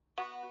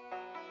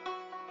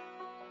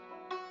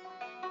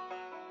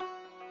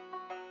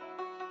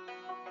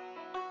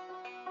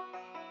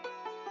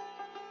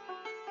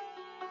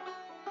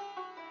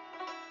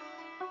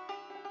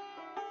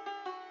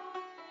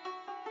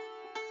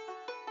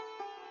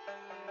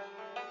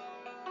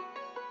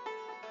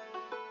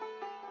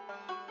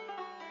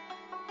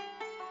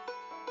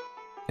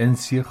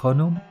انسیه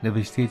خانوم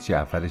نوشته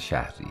جعفر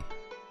شهری.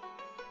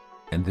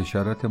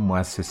 انتشارات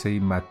مؤسسه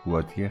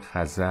مطبوعاتی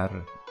خزر،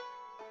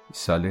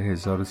 سال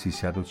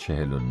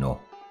 1349.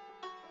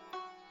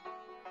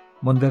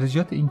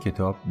 مندرجات این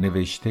کتاب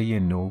نوشته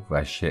نو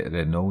و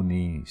شعر نو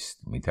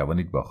نیست. می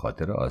توانید با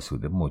خاطر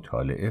آسوده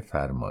مطالعه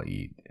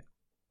فرمایید.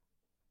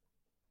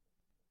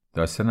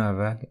 داستان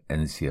اول،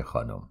 انسیه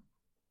خانوم.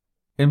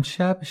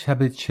 امشب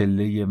شب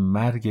چله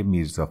مرگ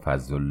میرزا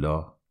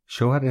فضلالله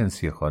شوهر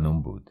انسیه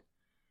خانوم بود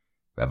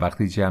و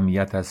وقتی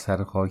جمعیت از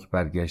سر خاک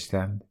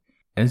برگشتند،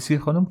 انسیه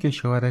خانوم که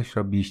شوهرش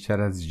را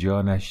بیشتر از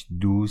جانش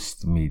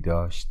دوست می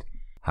داشت،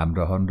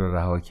 همراهان را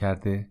رها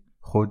کرده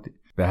خود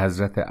به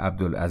حضرت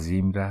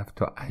عبدالعظیم رفت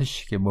تا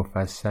اشک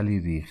مفصلی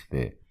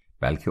ریخته،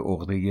 بلکه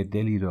عقده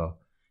دلی را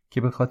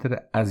که به خاطر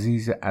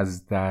عزیز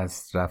از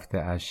دست رفته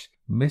اش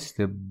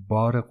مثل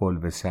بار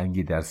قلب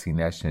سنگی در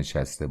سینه‌اش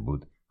نشسته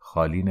بود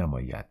خالی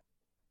نماید.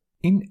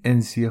 این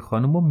انسیه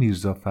خانوم و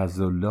میرزا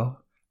فضلالله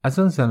از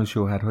آن زن و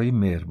شوهرهای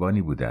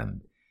مهربانی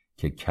بودند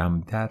که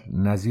کمتر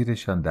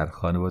نظیرشان در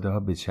خانواده ها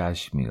به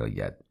چشم می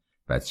آید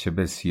و چه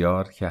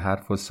بسیار که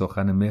حرف و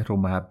سخن مهر و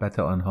محبت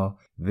آنها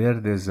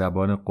ورد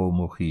زبان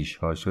قوم و خویش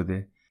ها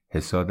شده،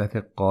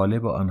 حسادت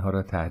غالب آنها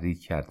را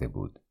تحریک کرده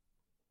بود.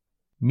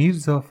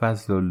 میرزا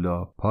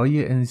فضلالله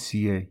پای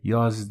انسیه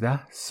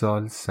 11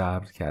 سال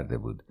صبر کرده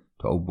بود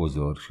تا او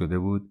بزرگ شده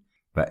بود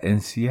و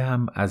انسیه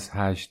هم از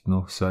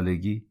 8-9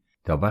 سالگی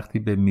تا وقتی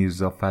به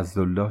میرزا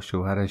فضلالله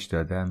شوهرش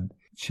دادند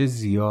چه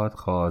زیاد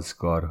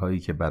خواستگارهایی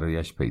که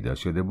برایش پیدا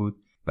شده بود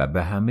و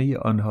به همه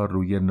آنها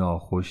روی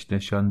ناخوش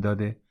نشان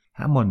داده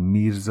همان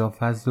میرزا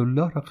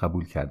فضلالله را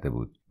قبول کرده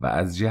بود و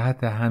از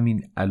جهت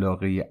همین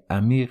علاقه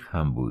عمیق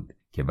هم بود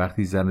که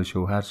وقتی زن و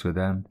شوهر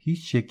شدند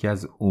هیچ یک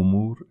از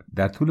امور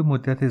در طول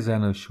مدت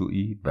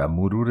زناشویی و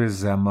مرور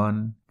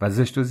زمان و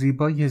زشت و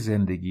زیبای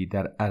زندگی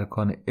در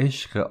ارکان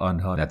عشق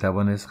آنها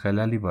نتوانست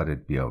خللی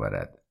وارد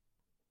بیاورد.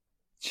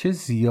 چه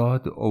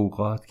زیاد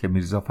اوقات که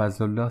میرزا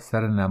فضلالله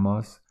سر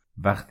نماز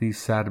وقتی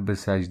سر به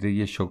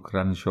سجده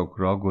شکران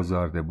شکرا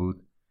گذارده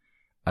بود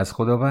از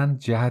خداوند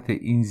جهت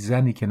این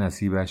زنی که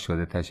نصیبش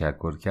شده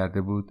تشکر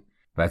کرده بود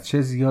و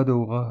چه زیاد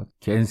اوقات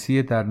که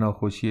انسیه در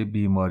ناخوشی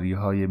بیماری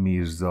های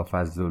میرزا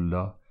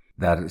فضلالله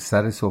در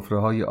سر سفره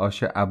های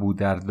آش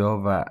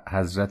ابودردا و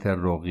حضرت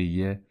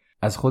رقیه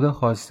از خدا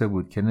خواسته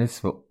بود که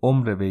نصف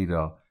عمر وی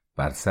را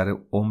بر سر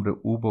عمر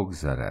او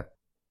بگذارد.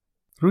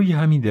 روی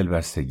همین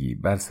دلبستگی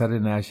بر سر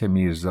نعش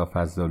میرزا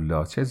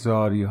فضلالله چه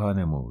زاری ها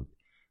نمود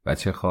و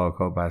چه خاک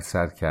ها بر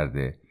سر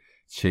کرده،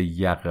 چه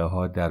یقه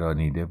ها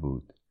درانیده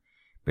بود،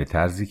 به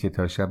طرزی که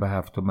تا شب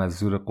هفتم از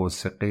زور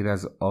قصه غیر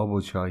از آب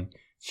و چای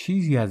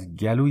چیزی از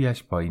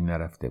گلویش پایین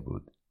نرفته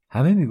بود.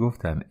 همه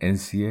میگفتند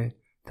انسیه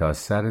تا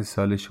سر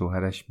سال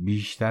شوهرش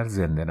بیشتر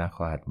زنده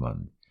نخواهد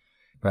ماند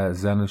و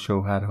زن و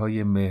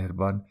شوهرهای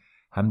مهربان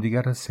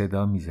همدیگر را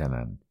صدا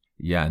میزنند،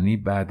 یعنی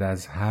بعد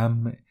از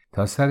هم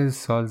تا سر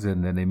سال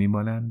زنده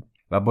نمیمانند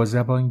و با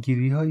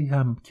زبانگیری هایی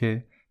هم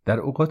که در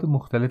اوقات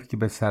مختلف که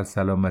به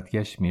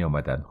سرسلامتیش می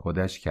آمدن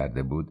خودش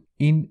کرده بود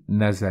این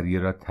نظریه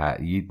را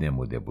تأیید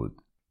نموده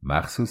بود،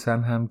 مخصوصا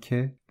هم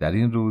که در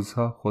این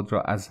روزها خود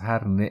را از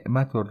هر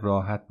نعمت و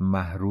راحت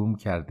محروم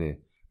کرده،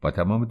 با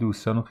تمام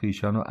دوستان و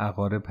خویشان و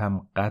اقارب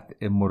هم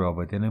قطع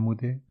مراوده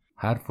نموده،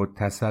 حرف و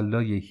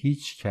تسلای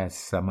هیچ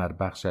کس ثمر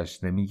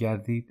بخشش نمی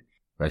گردید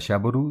و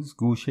شب و روز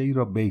گوشه ای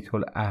را بیت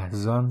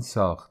الاحزان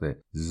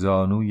ساخته،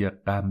 زانوی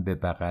غم به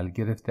بغل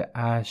گرفته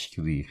اشک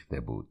ریخته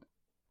بود.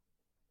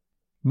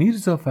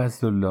 میرزا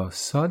فضلالله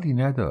سالی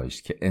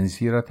نداشت که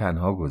انسیه را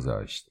تنها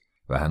گذاشت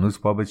و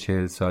هنوز پا به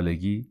 40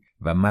 سالگی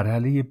و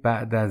مرحله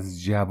بعد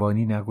از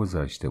جوانی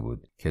نگذاشته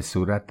بود که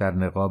صورت در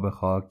نقاب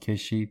خاک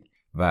کشید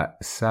و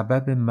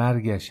سبب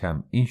مرگش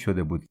هم این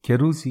شده بود که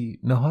روزی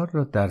نهار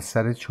را در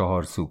سر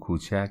 4 سو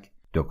کوچک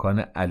دکان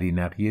علی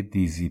نقی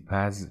دیزی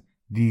پز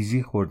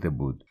دیزی خورده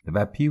بود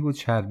و پیه و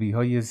چربی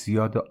های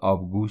زیاد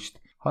آبگوشت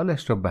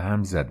حالش را به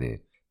هم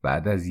زده.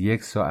 بعد از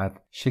 1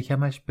 ساعت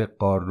شکمش به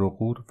قار و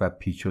قور و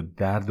پیچ و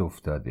درد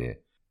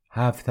افتاده.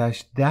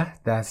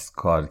 7-10 دست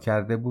کار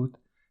کرده بود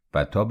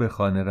و تا به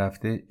خانه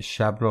رفته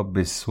شب را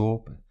به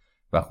صبح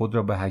و خود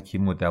را به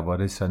حکیم و دوا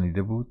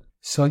رسانیده بود.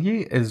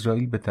 سایه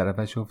عزرائیل به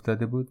طرفش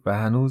افتاده بود و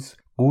هنوز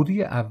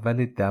قوری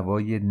اول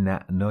دوای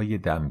نعنای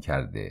دم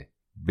کرده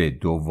به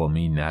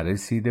دومی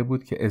نرسیده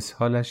بود که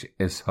اسهالش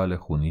اسهال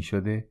خونی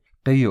شده،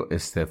 قی و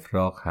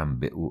استفراغ هم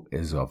به او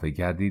اضافه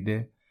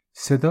گردیده.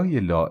 صدای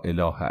لا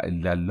اله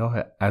الا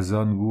الله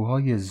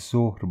اذانگوهای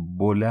ظهر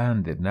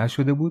بلند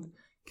نشده بود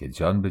که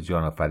جان به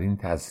جان آفرین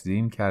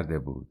تسلیم کرده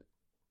بود.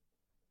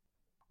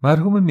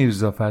 مرحوم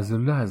میرزا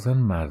فضلالله از آن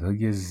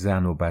مردای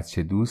زن و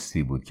بچه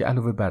دوستی بود که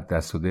علاوه بر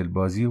دست و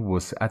دلبازی و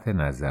وسعت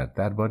نظر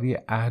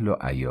درباره اهل و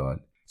عیال،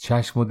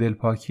 چشم و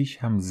دلپاکیش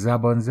هم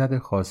زبان زد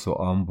خاص و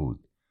عام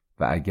بود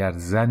و اگر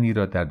زنی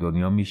را در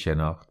دنیا می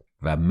شناخت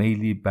و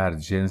میلی بر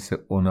جنس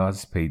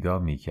اوناز پیدا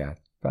می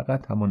کرد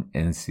فقط همون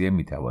انسیه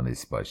می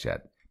توانست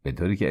باشد، به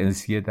طوری که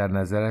انسیه در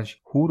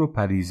نظرش حور و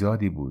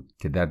پریزادی بود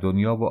که در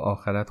دنیا و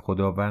آخرت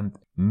خداوند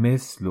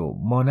مثل و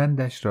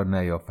مانندش را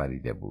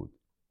نیافریده بود.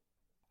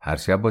 هر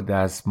شب با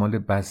دستمال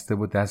بسته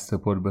و دست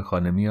پر به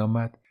خانه می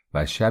آمد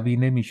و شبی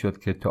نمی شد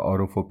که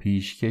تعارف و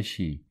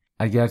پیشکشی،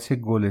 اگرچه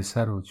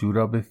گلسر و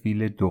جوراب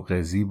فیل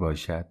دوغزی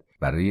باشد،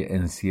 برای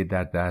انسیه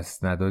در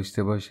دست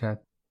نداشته باشد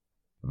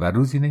و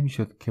روزی نمی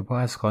شد که پا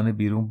از خانه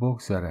بیرون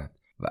بگذارد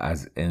و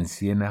از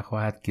انسیه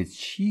نخواهد که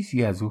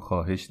چیزی از او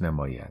خواهش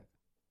نماید.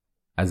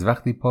 از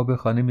وقتی پا به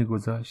خانه می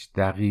گذاشت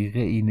دقیقه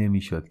ای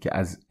نمی شد که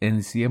از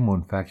انسیه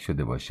منفک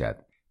شده باشد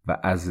و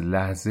از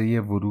لحظه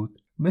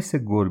ورود مثل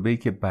گربه‌ای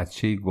که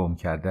بچه‌ای گم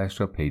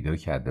کرده‌اش را پیدا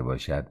کرده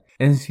باشد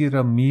انسیه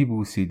را می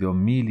بوسید و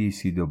می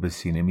لیسید و به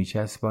سینه می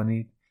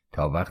چسبانید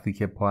تا وقتی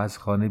که پا از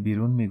خانه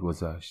بیرون می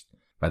گذاشت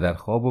و در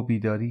خواب و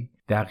بیداری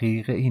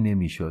دقیقه ای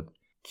نمی شد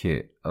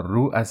که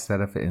رو از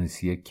طرف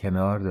انسیه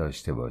کنار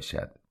داشته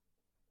باشد.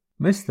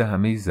 مثل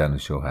همه زن و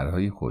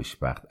شوهرهای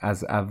خوشبخت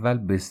از اول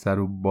بستر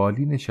و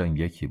بالینشان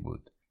یکی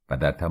بود و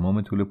در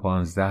تمام طول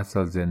 15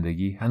 سال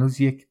زندگی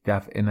هنوز یک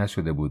دفعه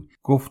نشده بود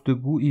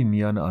گفتگویی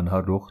میان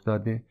آنها رخ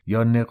داده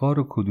یا نقار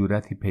و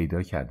کدورتی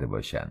پیدا کرده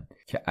باشند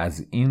که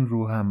از این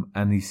رو هم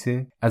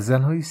انیسه از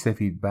زنهای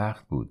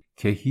سفیدبخت بود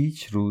که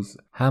هیچ روز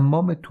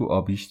حمام تو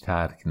آبیش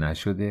ترک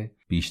نشده،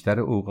 بیشتر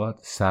اوقات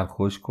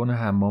سرخوشکن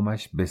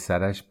حمامش به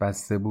سرش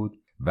بسته بود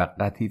و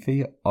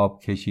قطیفه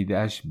آب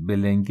کشیدهش به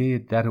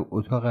لنگه در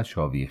اتاقش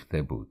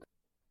آویخته بود.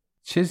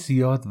 چه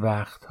زیاد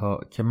وقتها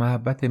که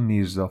محبت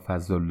میرزا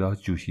فضلالله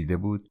جوشیده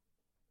بود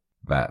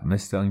و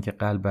مثل آنکه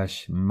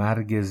قلبش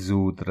مرگ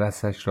زود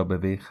رسش را به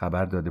وی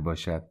خبر داده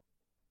باشد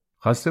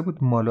خواسته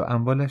بود مال و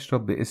اموالش را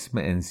به اسم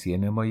انسیه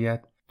نماید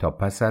تا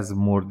پس از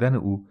مردن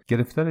او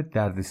گرفتار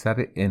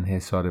دردسر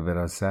انحصار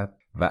وراثت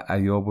و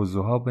عیاب و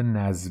ذهاب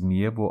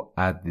نظمیه و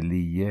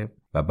عدلیه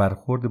و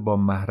برخورد با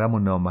محرم و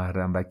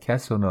نامحرم و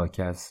کس و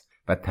ناکس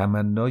و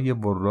تمنای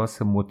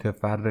وراث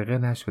متفرقه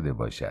نشده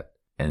باشد.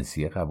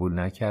 انسیه قبول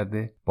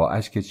نکرده، با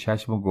اشک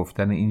چشم و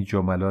گفتن این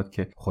جملات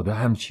که خدا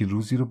همچی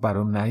روزی رو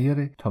برام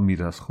نیاره تا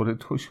میراثخور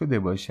تو شده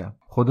باشم،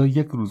 خدا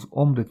یک روز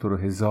عمر تو رو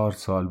 1000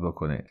 سال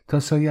بکنه تا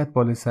سایت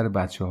بالا سر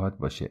بچه‌هات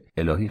باشه،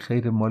 الهی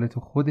خیر مال تو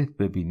خودت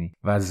ببینی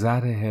و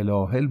زهر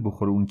هلاهل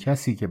بخوره اون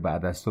کسی که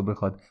بعد از تو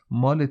بخواد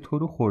مال تو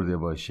رو خورده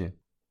باشه.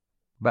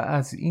 و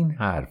از این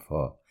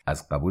حرفا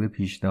از قبول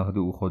پیشنهاد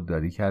او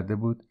خودداری کرده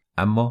بود،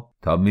 اما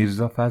تا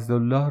میرزا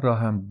فضلالله را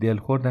هم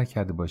دلخور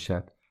نکرده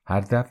باشد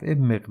هر دفعه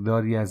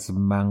مقداری از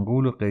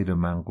منقول و غیر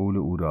منقول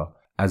او را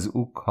از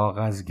او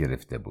کاغذ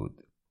گرفته بود.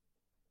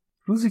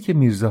 روزی که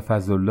میرزا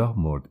فضلالله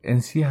مرد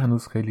انسیه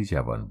هنوز خیلی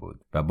جوان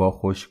بود و با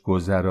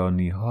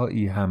خوشگذرانی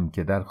هایی هم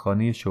که در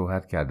خانه شوهر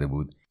کرده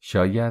بود،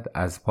 شاید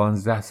از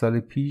 15 سال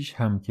پیش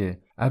هم که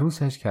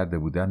عروسش کرده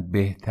بودند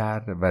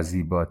بهتر و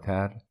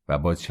زیباتر و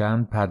با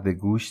چند پرده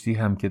گوشتی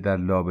هم که در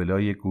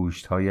لابلای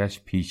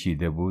گوشتهایش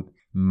پیچیده بود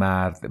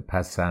مرد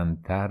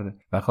پسندتر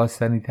و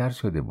خواستنی‌تر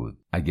شده بود،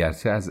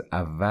 اگرچه از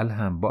اول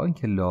هم با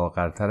اینکه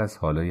لاغرتر از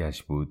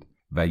حالایش بود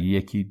و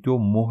یکی دو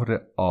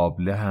مهر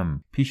آبله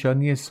هم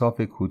پیشانی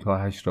صاف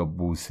کوتاهش را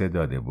بوسه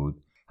داده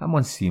بود،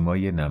 همان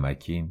سیمای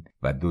نمکین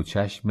و دو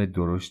چشم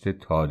درشت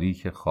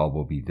تاریک خواب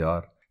و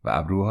بیدار و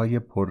ابروهای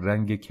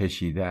پررنگ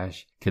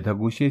کشیده‌اش که تا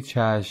گوشه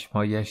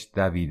چشمهایش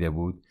دویده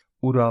بود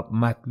او را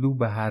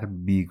مطلوب هر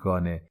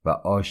بیگانه و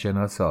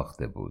آشنا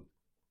ساخته بود.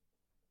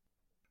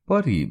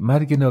 باری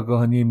مرگ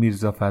ناگهانی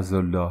میرزا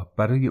فضلالله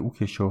برای او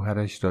که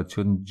شوهرش را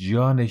چون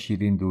جان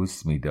شیرین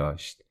دوست می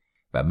داشت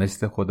و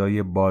مثل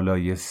خدای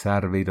بالای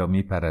سر وی را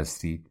می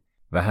پرستید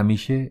و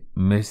همیشه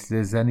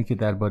مثل زنی که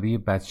درباره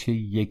بچه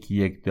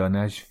یک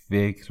دانش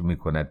فکر می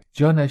کند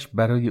جانش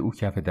برای او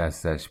کف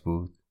دستش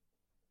بود،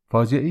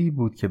 فاجعه‌ای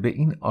بود که به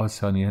این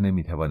آسانی ها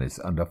نمی توانست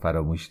آن را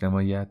فراموش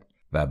نماید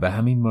و به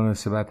همین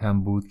مناسبت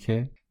هم بود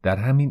که در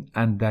همین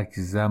اندک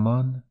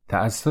زمان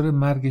تأثیر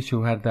مرگ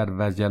شوهر در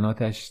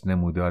وجناتش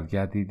نمودار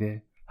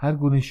گردیده، هر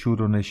گونه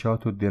شور و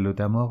نشاط و دل و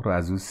دماغ را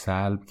از او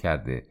سلب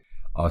کرده،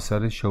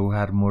 آثار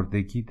شوهر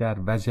مردگی در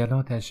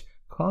وجناتش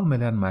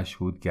کاملا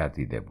مشهود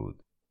گردیده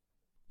بود.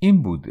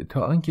 این بود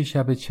تا آنکه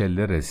شب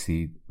چله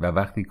رسید و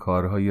وقتی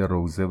کارهای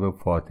روزه و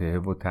فاتحه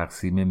و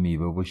تقسیم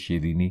میوه و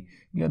شیرینی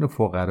میان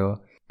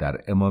فقرا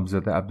در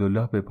امامزاده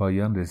عبدالله به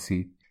پایان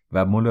رسید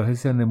و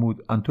ملاحظه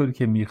نمود آنطور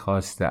که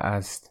میخواسته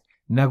است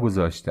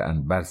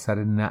نگذاشتند بر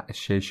سر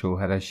نعش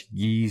شوهرش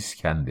گیز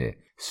کنده،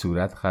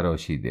 صورت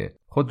خراشیده،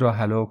 خود را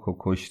هلاک و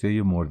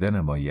کشته مرده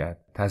نماید،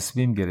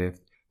 تصمیم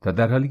گرفت تا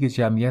در حالی که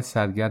جمعیت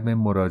سرگرم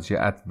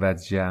مراجعت و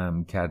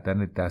جمع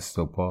کردن دست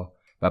و پا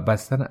و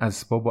بستن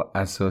اسباب و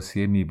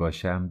اساسیه می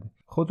باشند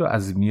خود را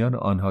از میان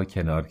آنها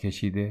کنار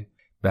کشیده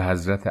به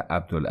حضرت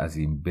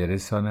عبدالعظیم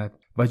برساند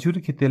و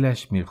جوری که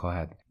دلش می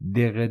خواهد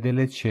دق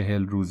دل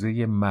 40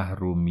 روزه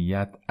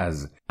محرومیت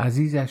از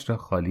عزیزش را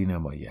خالی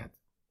نماید.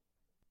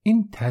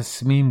 این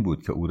تصمیم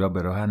بود که او را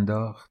به راه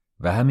انداخت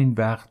و همین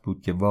وقت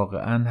بود که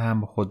واقعا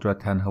هم خود را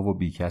تنها و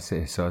بیکس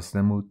احساس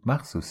نمود،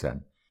 مخصوصا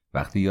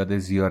وقتی یاد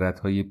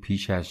زیارت‌های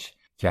پیشش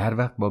که هر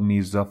وقت با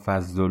میرزا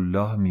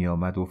فضلالله می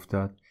آمد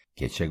افتاد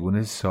که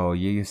چگونه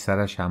سایه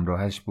سرش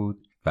همراهش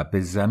بود و به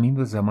زمین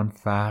و زمان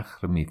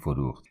فخر می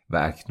فروخت و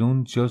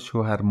اکنون جز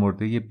شوهر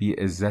مرده بی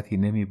عزتی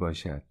نمی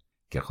باشد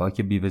که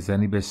خاک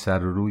بیوه‌زنی به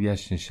سر و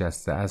رویش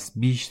نشسته است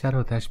بیشتر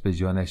آتش به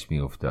جانش می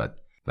افتاد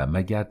و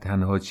مگر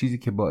تنها چیزی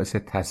که باعث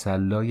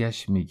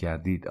تسلایش می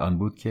گردید آن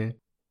بود که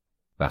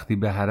وقتی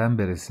به حرم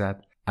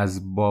برسد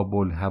از باب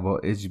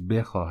الحوائج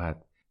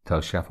بخواهد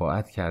تا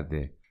شفاعت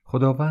کرده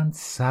خداوند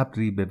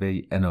صبری به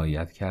وی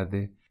عنایت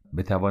کرده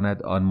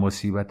بتواند آن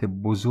مصیبت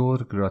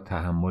بزرگ را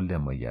تحمل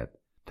نماید،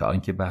 تا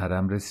آنکه به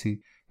حرم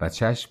رسید و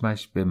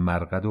چشمش به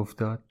مرقد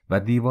افتاد و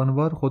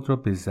دیوانوار خود را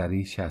به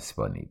زری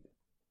چسبانید.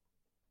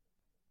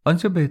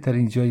 آنجا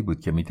بهترین جایی بود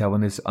که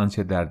میتوانست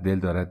آنچه در دل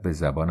دارد به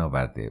زبان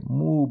آورده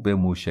مو به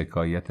مو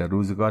شکایت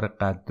روزگار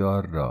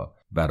قدار را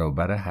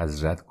برابر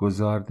حضرت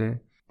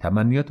گذارده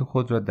تمنیات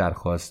خود را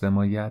درخواست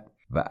نماید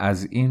و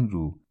از این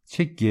رو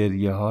چه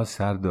گریه ها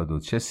سر داد و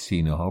چه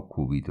سینه ها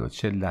کوبید و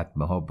چه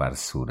لطمه ها بر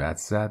صورت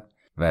زد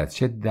و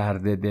چه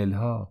درد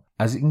دلها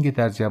از اینکه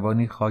در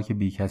جوانی خاک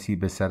بی کسی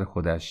به سر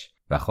خودش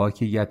و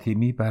خاک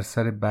یتیمی بر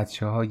سر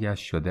بچه هایش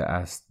شده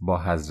است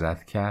با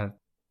حضرت کرد.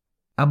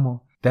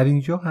 اما در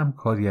اینجا هم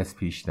کاری از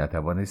پیش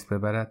نتوانست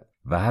ببرد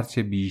و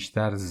هرچه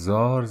بیشتر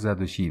زار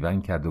زد و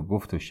شیون کرد و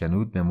گفت و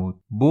شنود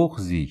نمود،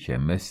 بغضی که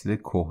مثل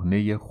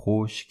کهنه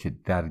خشک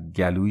در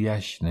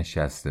گلویش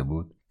نشسته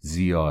بود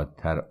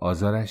زیادتر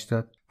آزارش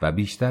داد و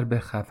بیشتر به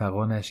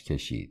خفقانش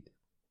کشید.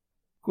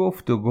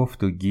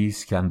 گفت و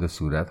گیس کند و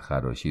صورت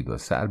خراشید و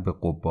سر به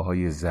قبه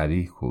های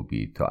زری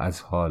کوبید تا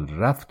از حال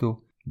رفت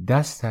و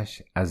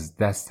دستش از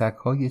دستک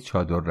های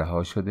چادر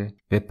رها شده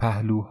به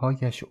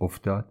پهلوهایش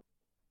افتاد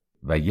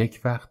و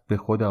یک وقت به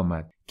خود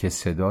آمد که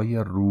صدای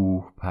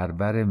روح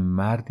پرور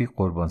مردی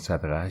قربان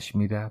صدقهش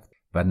میرفت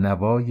و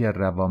نوای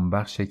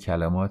روانبخش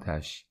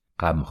کلماتش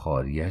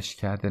غمخواریش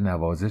کرده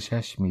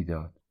نوازشش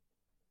میداد.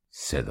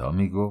 صدا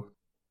میگفت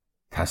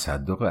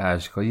تصدق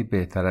اشکایی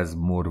بهتر از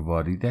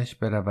مرواریدش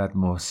برود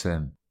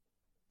محسن،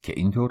 که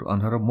اینطور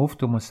آنها را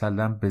مفت و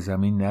مسلم به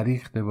زمین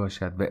نریخته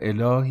باشد و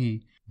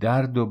الهی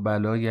درد و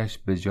بلایش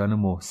به جان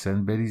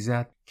محسن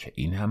بریزد که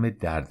این همه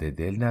درد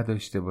دل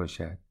نداشته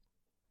باشد.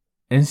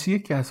 انسیه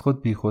که از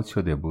خود بیخود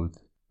شده بود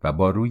و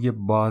با روی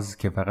باز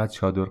که فقط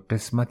چادر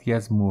قسمتی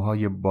از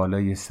موهای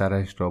بالای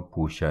سرش را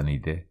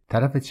پوشانیده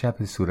طرف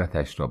چپ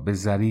صورتش را به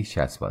زری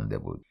چسبانده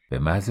بود، به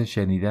محض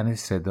شنیدن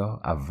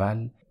صدا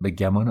اول به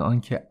گمان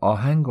آنکه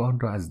آهنگ آن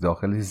را از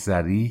داخل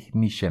زری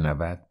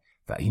میشنود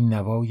و این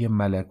نوای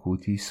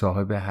ملکوتی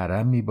صاحب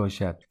حرم می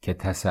باشد که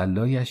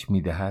تسلایش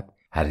می دهد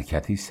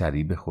حرکتی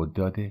سریع به خود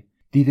داده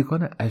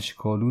دیدگان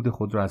اشکالود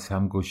خود را از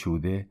هم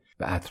گشوده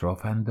به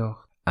اطراف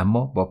انداخت،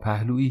 اما با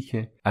پهلویی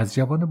که از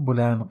جوان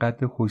بلند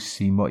قد خوش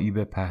سیمایی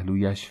به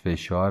پهلویش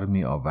فشار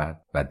می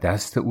آورد و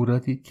دست او را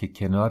دید که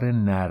کنار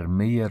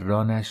نرمه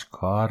رانش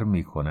کار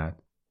می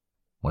کند.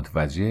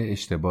 متوجه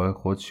اشتباه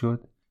خود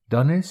شد،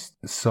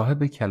 دانست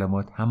صاحب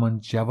کلمات همان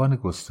جوان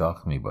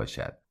گستاخ می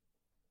باشد.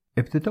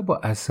 ابتدا با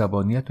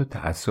عصبانیت و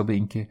تعصب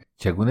اینکه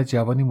چگونه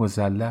جوانی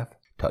مزلف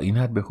تا این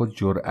حد به خود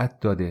جرأت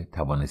داده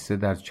توانسته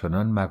در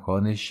چنان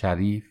مکان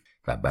شریف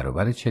و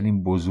برابر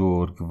چنین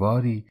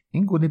بزرگواری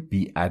این گونه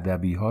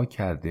بی‌ادبی ها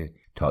کرده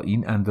تا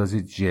این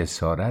اندازه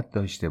جسارت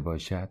داشته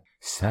باشد،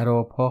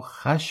 سراپا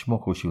خشم و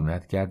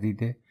خشونت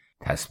گردیده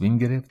تصمیم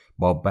گرفت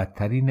با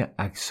بدترین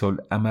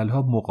عکس‌العمل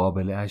ها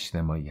مقابله اش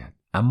نماید.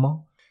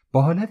 اما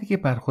با حالتی که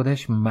بر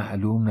خودش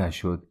معلوم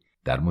نشد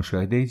در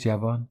مشاهده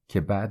جوان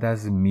که بعد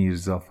از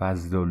میرزا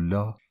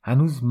فضلالله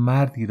هنوز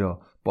مردی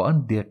را با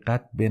آن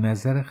دقت به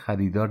نظر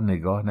خریدار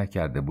نگاه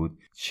نکرده بود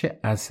چه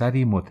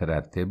اثری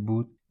مترتب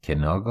بود که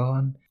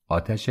ناگهان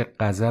آتش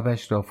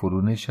غضبش را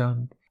فرو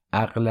نشاند،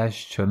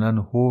 عقلش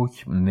چنان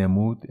حکم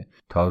نمود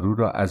تا رو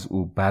را از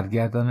او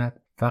برگرداند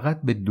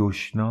فقط به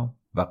دشنام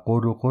و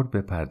قر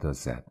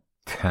بپردازد.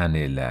 تن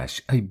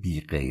لش، ای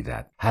بی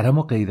غیرت، حرم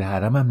و غیر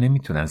حرم هم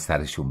نمیتونن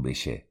سرشون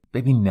بشه.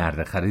 ببین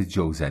نرخر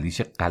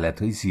جوزلیش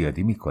غلطای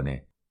زیادی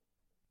میکنه.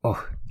 اوه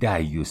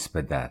دیوس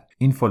پدر،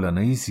 این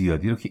فلانای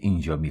زیادی رو که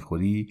اینجا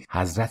میخوری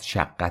حضرت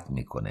شقت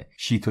میکنه،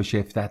 شیت و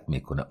شفتت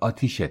میکنه،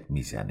 آتیشت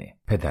میزنه.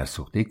 پدر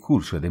سوخته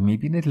کور شده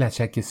میبینه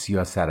لچک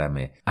سیاه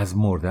سرمه، از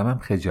مردمم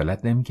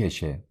خجالت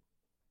نمیکشه.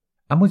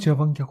 اما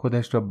جوان که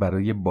خودش را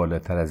برای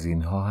بالاتر از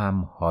اینها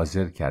هم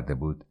حاضر کرده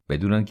بود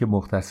بدون آنکه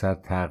مختصر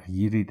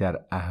تغییری در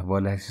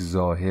احوالش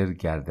ظاهر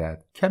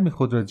گردد کمی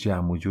خود را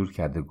جمع و جور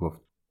کرده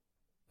گفت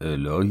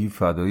الهی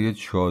فدای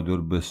چادر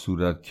به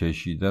صورت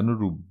کشیدن و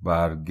رو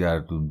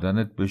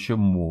برگردوندنت بشه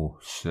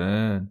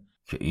محسن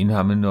که این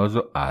همه ناز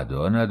و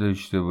ادا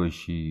نداشته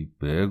باشی.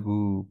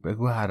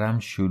 بگو حرم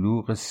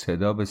شلوغ،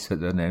 صدا به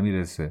صدا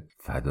نمیرسه.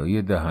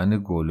 فدای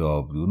دهن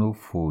گلابدون و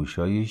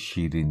فوشای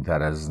شیرین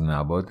تر از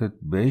نباتت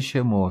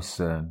بشه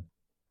محسن.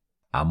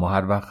 اما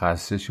هر وقت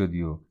خسته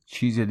شدی و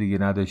چیز دیگه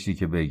نداشتی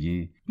که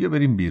بگی بیا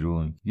بریم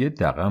بیرون، یه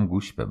دقیقم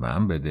گوش به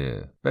من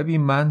بده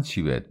ببین من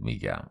چی بهت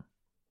میگم.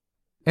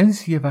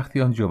 انسیه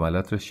وقتی آن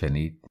جملات را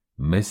شنید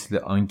مثل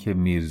آنکه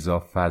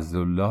میرزا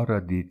فضلالله را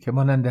دید که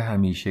مانند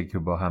همیشه که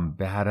با هم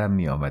به حرم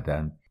می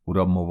آمدند او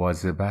را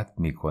مواظبت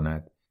می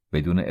کند،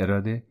 بدون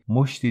اراده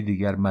مشتی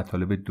دیگر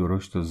مطالب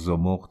درشت و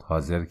زمخت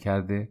حاضر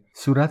کرده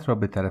صورت را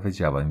به طرف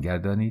جوان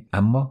گردانید،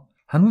 اما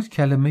هنوز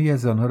کلمه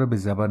از آنها را به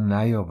زبان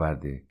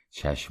نیاورده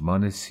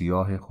چشمان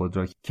سیاه خود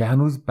را که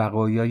هنوز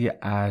بقایای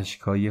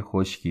اشک‌های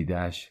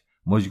خشکیده‌اش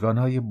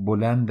مژگان‌های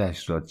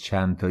بلندش را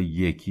چند تا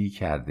یکی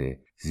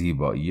کرده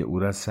زیبایی او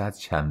را صد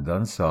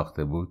چندان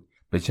ساخته بود،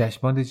 به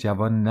چشمان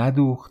جوان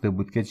ندوخته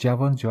بود که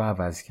جوان جا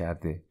عوض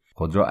کرده.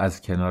 خود را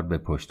از کنار به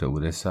پشت او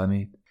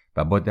رسانید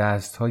و با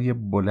دستهای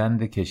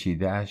بلند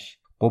کشیده‌اش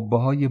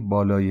قبه‌های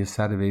بالای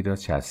سر وی را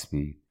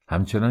چسبید،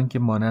 همچنان که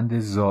مانند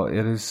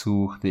زائر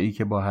سوخته‌ای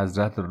که با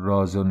حضرت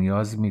راز و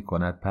نیاز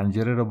می‌کند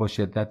پنجره را با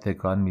شدت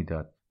تکان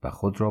می‌داد و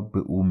خود را به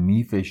او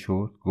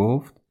می‌فشرد.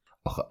 گفت: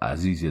 آخه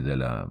عزیز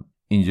دلم،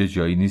 اینجا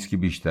جایی نیست که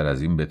بیشتر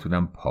از این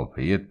بتونم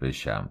پاپیت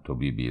بشم. تو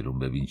بیرون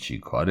ببین چی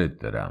کارت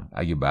دارم.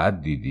 اگه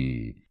بعد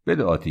دیدی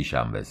بده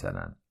آتیشم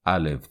بزنن،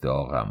 الف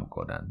داغم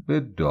کنن، به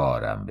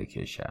دارم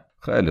بکشن.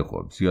 خیلی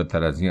خوب،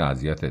 زیادتر از این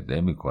اذیتت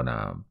نمی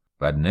کنم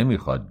و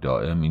نمیخواد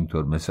دائم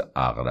اینطور مثل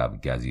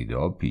عقرب گزیده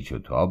ها پیچ و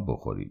تاب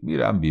بخوری.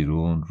 میرم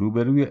بیرون،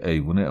 روبروی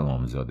ایوون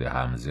امامزاده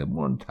حمزه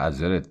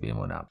منتظرت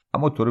میمونم.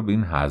 اما تو رو به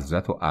این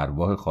حضرت و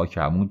ارواح خاک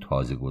همون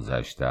تازه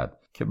گذشتت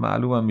که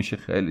معلومم میشه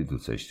خیلی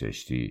دوستش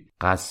داشتی،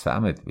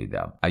 قسمت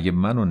میدم اگه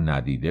منو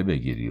ندیده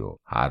بگیری و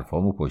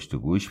حرفامو پشت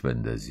گوش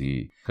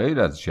بندازی، خیر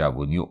از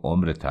جوانی و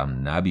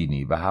عمرتم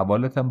نبینی و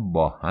حوالتم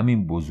با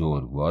همین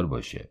بزرگوار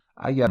باشه.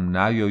 اگر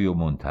نیای و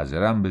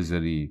منتظرم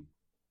بذاری.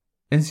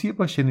 انسیه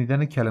با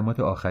شنیدن کلمات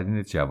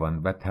آخرین جوان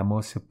و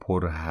تماس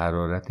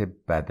پرحرارت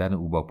بدن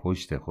او با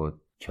پشت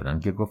خود، چنان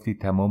که گفتی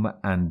تمام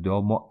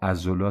اندام و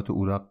عضلات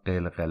او را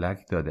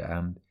قلقلک داده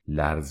اند،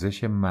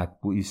 لرزش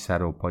مطبوعی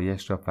سر و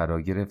پایش را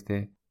فرا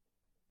گرفته،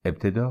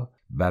 ابتدا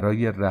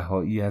برای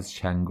رهایی از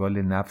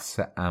چنگال نفس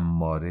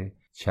اماره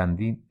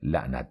چندین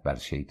لعنت بر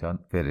شیطان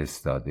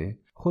فرستاده،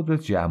 خود را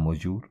جمع و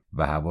جور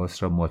و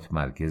حواس را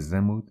متمرکز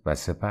نمود و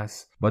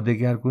سپس با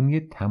دگرگونی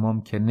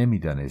تمام که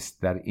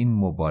نمیدانست در این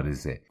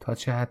مبارزه تا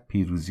چه حد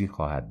پیروزی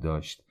خواهد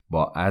داشت،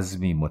 با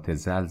عزمی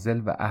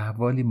متزلزل و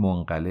احوالی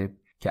منقلب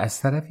که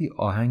از طرفی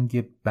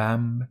آهنگ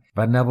بم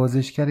و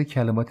نوازشگر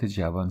کلمات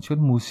جوان چون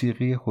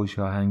موسیقی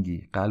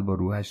خوشاهنگی قلب و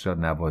روحش را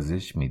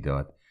نوازش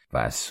میداد و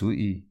از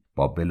سویی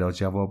با بلا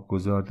جواب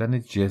گذاردن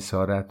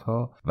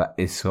جسارت‌ها و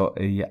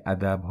اساءه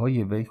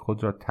ادب‌های وی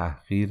خود را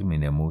تحقیر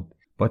می‌نمود،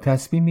 با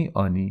تصمیمی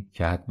آنی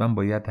که حتما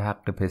باید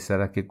حق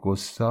پسرک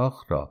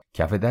گستاخ را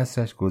کف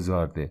دستش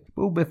گذارده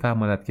به او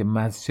بفهماند که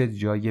مسجد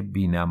جای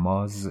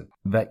بینماز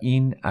و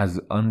این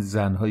از آن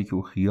زنهایی که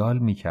او خیال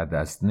می‌کرده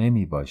است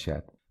نمی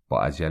باشد،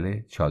 با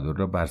عجله چادر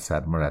را بر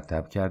سر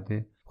مرتب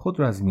کرده خود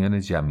را از میان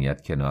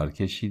جمعیت کنار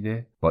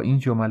کشیده با این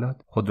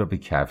جملات خود را به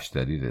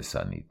کفشداری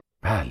رسانید: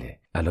 بله،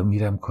 الان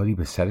میرم کاری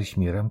به سرش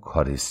میارم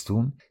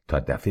کارستون تا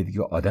دفعه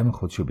دیگه آدم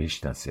خودشو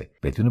بشناسه،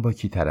 بدونه با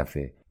کی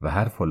طرفه و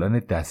هر فلان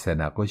دست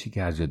نقاشی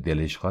که هر جا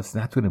دلش خواست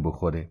نتونه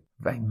بخوره.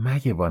 و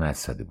مگه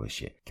وانستاده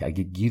باشه که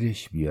اگه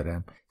گیرش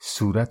بیارم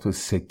صورت و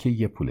سکه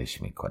یه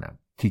پولش میکنم،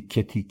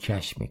 تیکه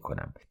تیکش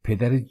میکنم،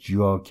 پدر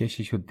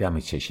جاکششو دم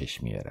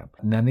چشش میارم،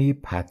 ننه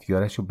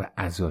پتیارشو به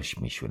عزاش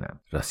میشونم.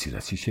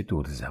 راستی چه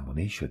دور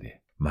زمانه‌ای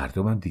شده،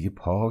 مردمم دیگه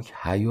پاک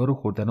حیا رو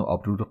خوردن و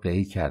آبرو رو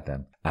قی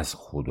کردن، از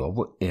خدا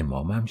و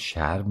امامم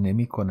شرم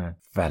نمی کنن.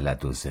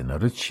 ولد و زنا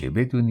رو چه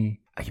بدونی؟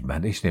 اگه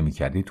منش نمی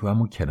کردی تو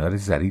همون کنار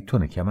زری تو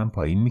نکمم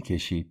پایین می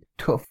کشید.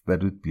 توف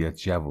برود بیاد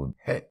جوون.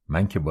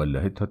 من که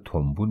والله تا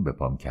تنبون به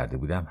پام کرده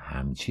بودم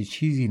همچی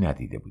چیزی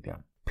ندیده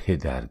بودم.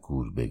 پدر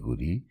گور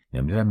بگوری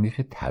نمیدونم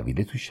میخه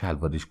طویله تو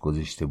شلوارش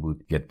گذاشته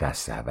بود یا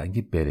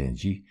دستهونگ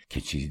برنجی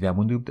که چیزی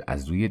نمونده بود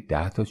از روی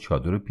 10 تا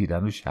چادر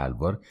پیرن و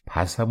شلوار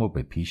پسم و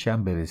به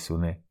پیشم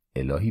برسونه.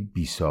 الهی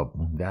بیساب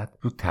موندت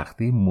رو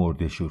تخته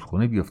مرده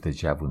شورخونه بیفته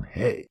جوون،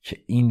 که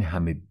این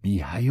همه بی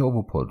حیا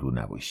و پررو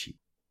نباشی.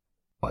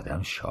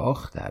 آدم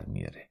شاخ در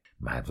میاره.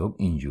 مردم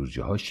اینجور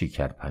جاها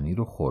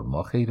شکرپنیر و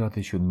خرما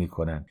خیراتشون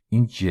میکنن،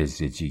 این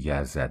جزه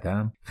جیگر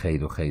زدم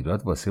خیر و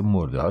خیرات واسه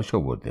مرده هاش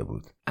آورده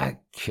بود.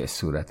 اکه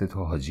صورت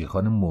تو حاجی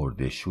خان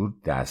مرده شور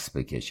دست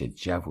بکشه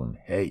جوون،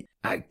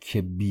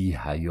 اکه بی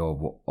حیا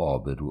و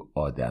آبرو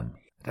آدم.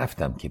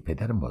 رفتم که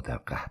پدر مادر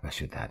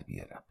قهبشو در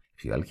بیارم،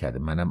 خیال کرده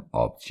منم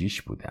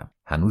آبجیش بودم،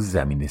 هنوز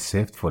زمین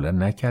سفت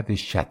فلان نکرده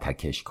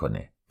شتکش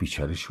کنه.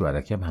 بیچاره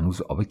شوهرکم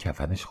هنوز آب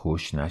کفنش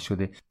خوش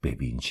نشده،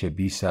 ببین چه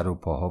بی سر و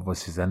پاها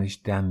واسه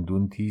زنش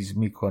دندون تیز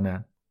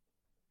میکنن.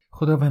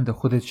 خداوند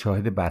خودت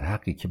شاهد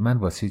برحقی که من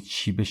واسه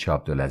چی به شاه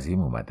عبدالعظیم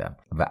اومدم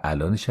و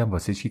الانشم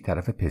واسه چی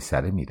طرف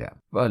پسره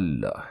میرم.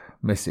 والله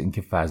مثل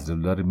اینکه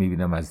فضلالله رو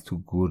میبینم از تو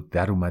گور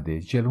در اومده،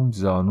 جلوم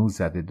زانو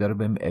زده، داره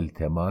بهم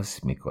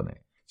التماس میکنه.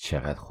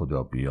 چقدر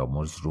خدا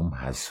بیامرز روم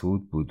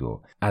حسود بود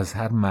و از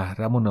هر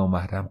محرم و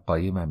نامحرم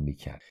قایمم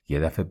میکرد. یه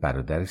دفعه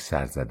برادرش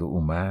سرزده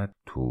اومد،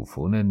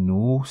 طوفون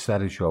نوح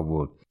سرش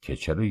آورد که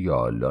چرا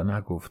یا الله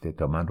نگفته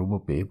تا من رومو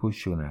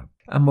بپوشونم.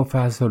 اما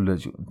فضلالله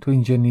جون تو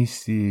اینجا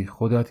نیستی،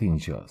 خدات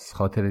اینجاست،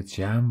 خاطرت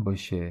جمع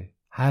باشه.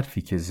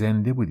 حرفی که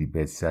زنده بودی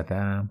بهت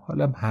زدم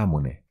حالم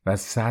همونه و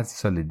 100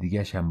 سال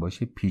دیگه‌ش هم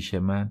باشه پیش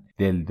من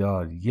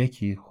دلدار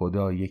یکی،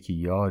 خدا یکی،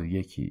 یار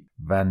یکی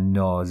و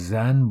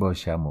نازن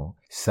باشم و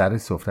سر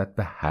سفرت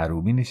به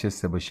حرومی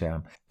نشسته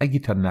باشم، اگه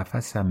تا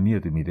نفسم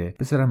میاد و میره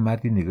بذارم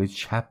مردی نگاه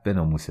چپ به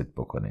ناموست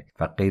بکنه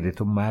و غیر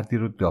تو مردی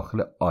رو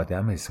داخل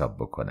آدم حساب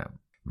بکنم؟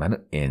 منو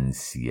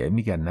انسیه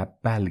میگن نه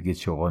بلگ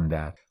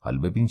چغندر. حالا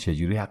ببین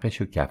چجوری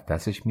حقشو کف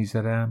دستش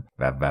میذارم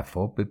و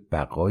وفا به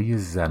بقای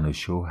زن و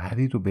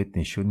شوهری رو بهت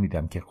نشون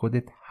میدم که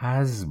خودت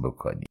حظ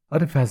بکنی.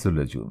 آره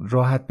فضلالله جون،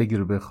 راحت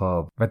بگیر و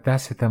بخواب و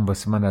دستتم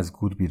واسه من از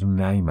گور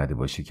بیرون نیومده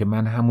باشه که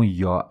من همون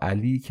یا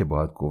علی که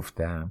باهات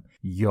گفتم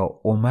یا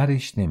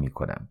عمرش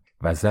نمیکنم.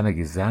 و زن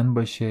اگه زن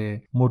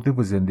باشه مرده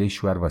و زنده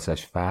شوهر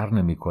واسش فرق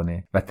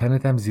نمیکنه و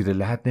تنت هم زیر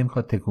لحد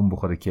نمیخواد تکون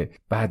بخوره که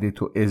بعد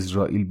تو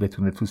اسرائیل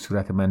بتونه تو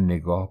صورت من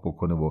نگاه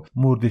بکنه و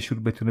مرده شور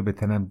بتونه به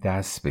تنم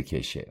دست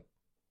بکشه.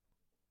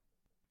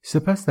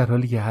 سپس در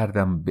حالی که هر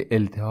دم به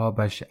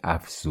التهابش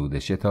افزوده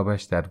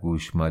شتابش در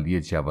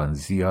گوشمالی جوان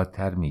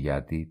زیادتر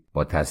میگردید،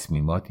 با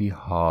تصمیماتی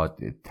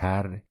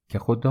حادتر که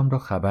خدام را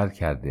خبر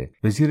کرده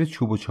به زیر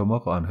چوب و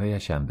چماق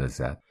آنهایش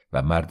اندازد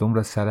و مردم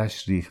را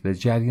سرش ریخته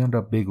جریان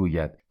را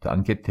بگوید تا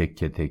آنکه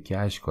تکه تکه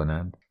اش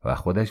کنند و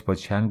خودش با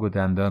چنگ و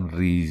دندان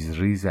ریز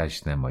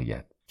ریزش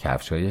نماید.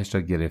 کفشایش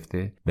را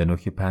گرفته به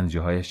نوک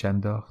پنجه هایش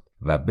انداخت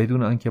و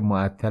بدون آنکه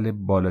معطل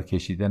بالا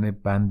کشیدن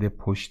بند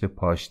پشت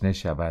پاشنه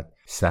شود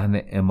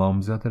صحن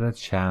امامزاده را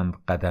چند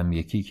قدم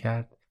یکی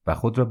کرد و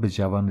خود را به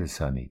جوان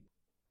رسانید.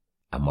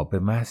 اما به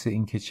محض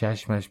اینکه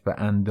چشمش به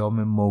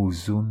اندام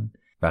موزون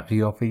و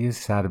قیافه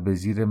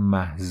سربزیر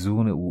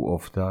محزون او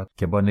افتاد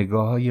که با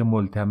نگاه‌های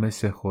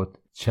ملتمس خود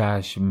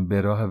چشم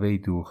به راه وی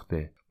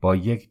دوخته با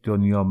یک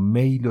دنیا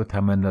میل و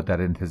تمنا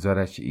در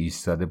انتظارش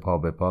ایستاده پا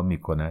به پا می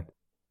کند،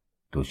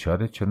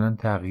 دچار چنان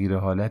تغییر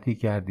حالتی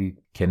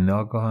کردید که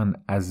ناگهان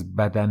از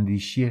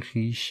بداندیشی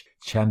خیش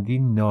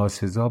چندین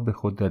ناسزا به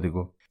خود داده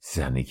گفت: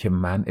 زنی که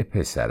منع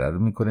پسره رو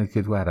میکنه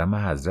که تو حرم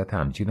حضرت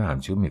همچین و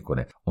همچین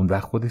میکنه، اون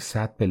وقت خودش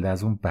 100 پله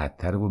از اون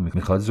بدتر و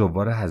میخواد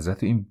زوار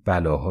حضرت و این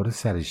بلاها رو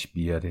سرش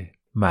بیاره.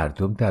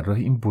 مردم در راه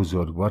این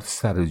بزرگوار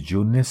سر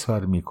جون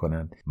نثار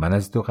میکنن. من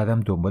از 2 قدم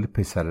دنبال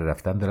پسر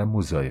رفتن دارم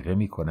مضایقه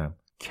میکنم.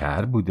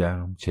 کر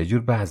بودم،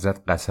 چجور به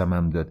حضرت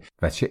قسمم داد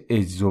و چه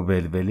عجز و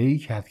ولوله‌ای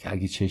کرد که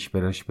اگه چشم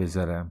براش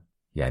بذارم.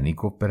 یعنی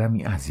گفت برم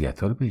این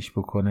اذیت‌ها رو بهش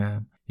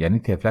بکنم؟ یعنی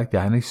تفلک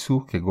دهنش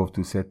سوخت که گفت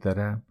دوست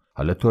دارم؟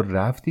 حالا تو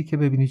رفتی که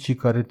ببینی چی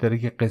کارت داره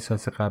که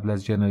قصاص قبل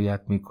از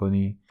جنایت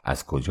میکنی؟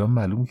 از کجا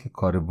معلوم که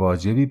کار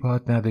واجبی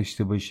باهات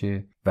نداشته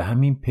باشه و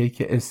همین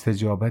پیک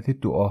استجابت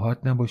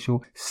دعاهات نباشه و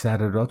سر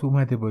رات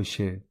اومده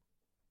باشه؟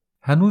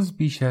 هنوز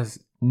بیش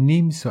از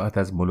نیم ساعت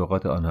از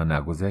ملاقات آنها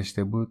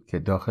نگذشته بود که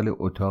داخل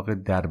اتاق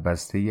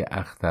دربسته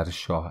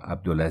اخترشاه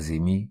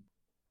عبدالعظیمی،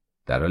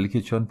 در حالی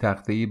که چون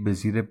تخته‌ای به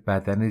زیر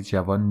بدن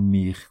جوان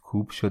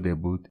میخکوب شده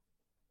بود،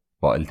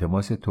 با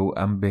التماس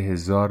توأم به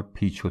 1000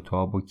 پیچ و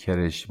تاب و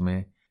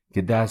کرشمه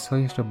که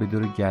دستهایش را به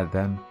دور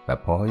گردن و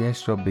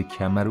پاهایش را به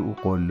کمر او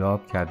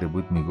قلاب کرده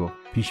بود میگفت: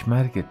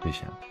 پیشمرگت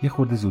بشم، یه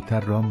خورده زودتر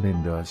رام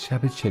بنداز،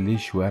 شب چله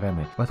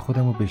شوهرمه، باید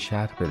خودمو به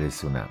شهر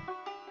برسونم.